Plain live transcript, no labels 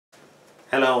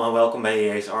Hello and welcome by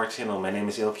EA's art channel. My name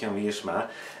is Ilkjan Wiersma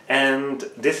and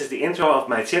this is the intro of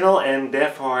my channel, and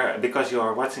therefore, because you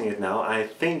are watching it now, I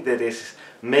think that this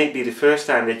may be the first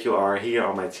time that you are here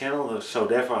on my channel, so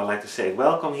therefore I like to say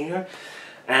welcome here.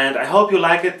 And I hope you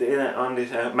like it on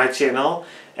this, my channel,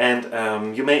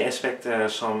 and you may expect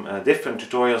some different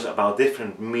tutorials about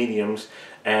different mediums,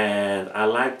 and I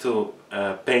like to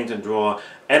paint and draw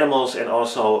animals and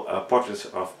also portraits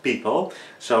of people,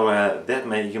 so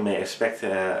you may expect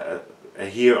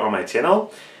here on my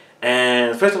channel.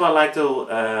 And first of all, I like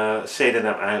to say that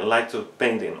I like to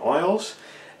paint in oils.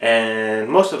 And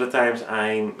most of the times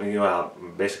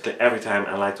basically every time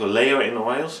I like to layer in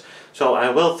oils. So I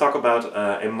will talk about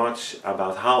much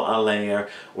about how I layer,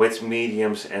 which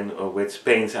mediums and which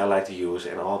paints I like to use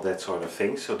and all that sort of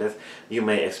things. So that you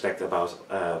may expect about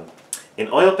in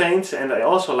oil paints. And I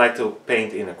also like to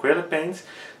paint in acrylic paints.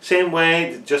 Same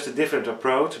way, just a different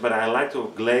approach, but I like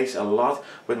to glaze a lot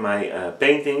with my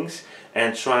paintings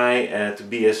and try to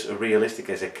be as realistic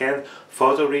as I can.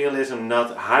 Photorealism,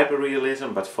 not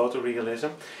hyperrealism, but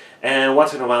photorealism. And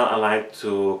once in a while I like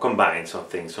to combine some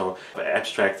things, so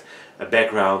abstract a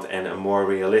background and a more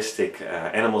realistic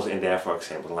animals in there, for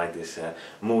example, like this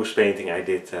moose painting I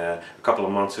did a couple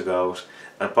of months ago.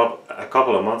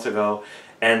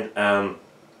 And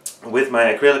with my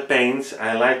acrylic paints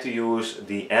I like to use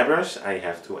the airbrush. I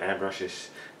have two airbrushes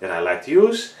that I like to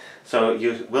use. So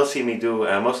you will see me do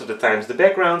most of the times the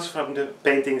backgrounds from the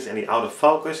paintings and the out of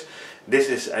focus. This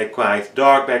is a quite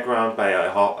dark background, but I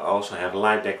also have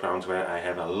light backgrounds where I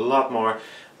have a lot more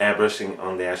airbrushing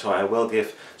on there. So I will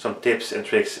give some tips and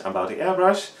tricks about the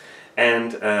airbrush.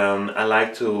 And I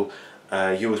like to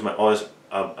use my oils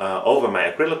over my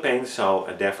acrylic paint, so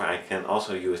therefore I can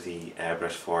also use the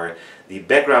airbrush for the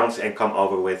backgrounds and come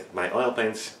over with my oil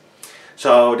paints.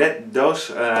 So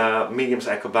those mediums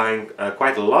I combine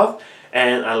quite a lot,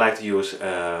 and I like to use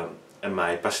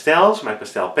my pastels, my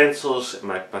pastel pencils,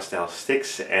 my pastel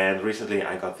sticks, and recently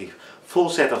I got the full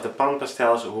set of the pan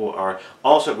pastels, who are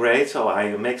also great, so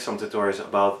I make some tutorials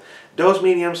about those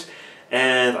mediums.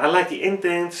 And I like the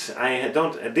inktense. I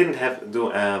didn't have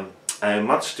do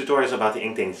much tutorials about the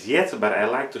inktense yet, but I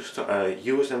like to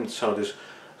use them, so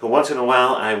once in a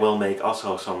while I will make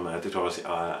also some tutorials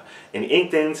in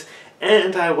inktense.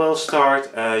 And I will start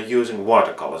using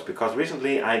watercolors, because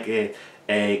recently I gave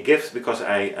a gift, because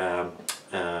I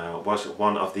was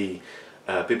one of the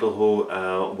people who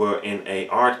were in a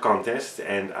art contest,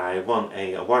 and I won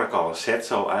a watercolor set,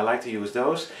 so I like to use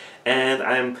those. And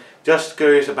I'm just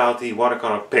curious about the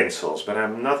watercolor pencils, but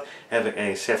I'm not having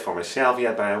a set for myself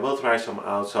yet, but I will try some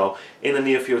out. So in the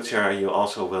near future you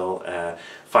also will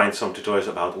find some tutorials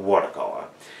about watercolor.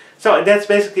 So that's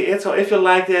basically it. So if you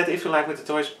like that, if you like my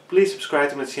tutorials, please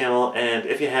subscribe to my channel, and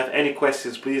if you have any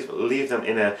questions, please leave them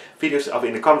in the videos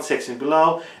in the comment section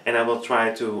below, and I will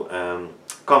try to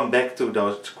come back to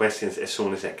those questions as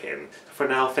soon as I can. For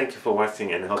now, thank you for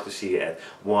watching, and I hope to see you at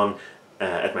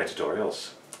my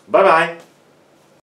tutorials. Bye bye!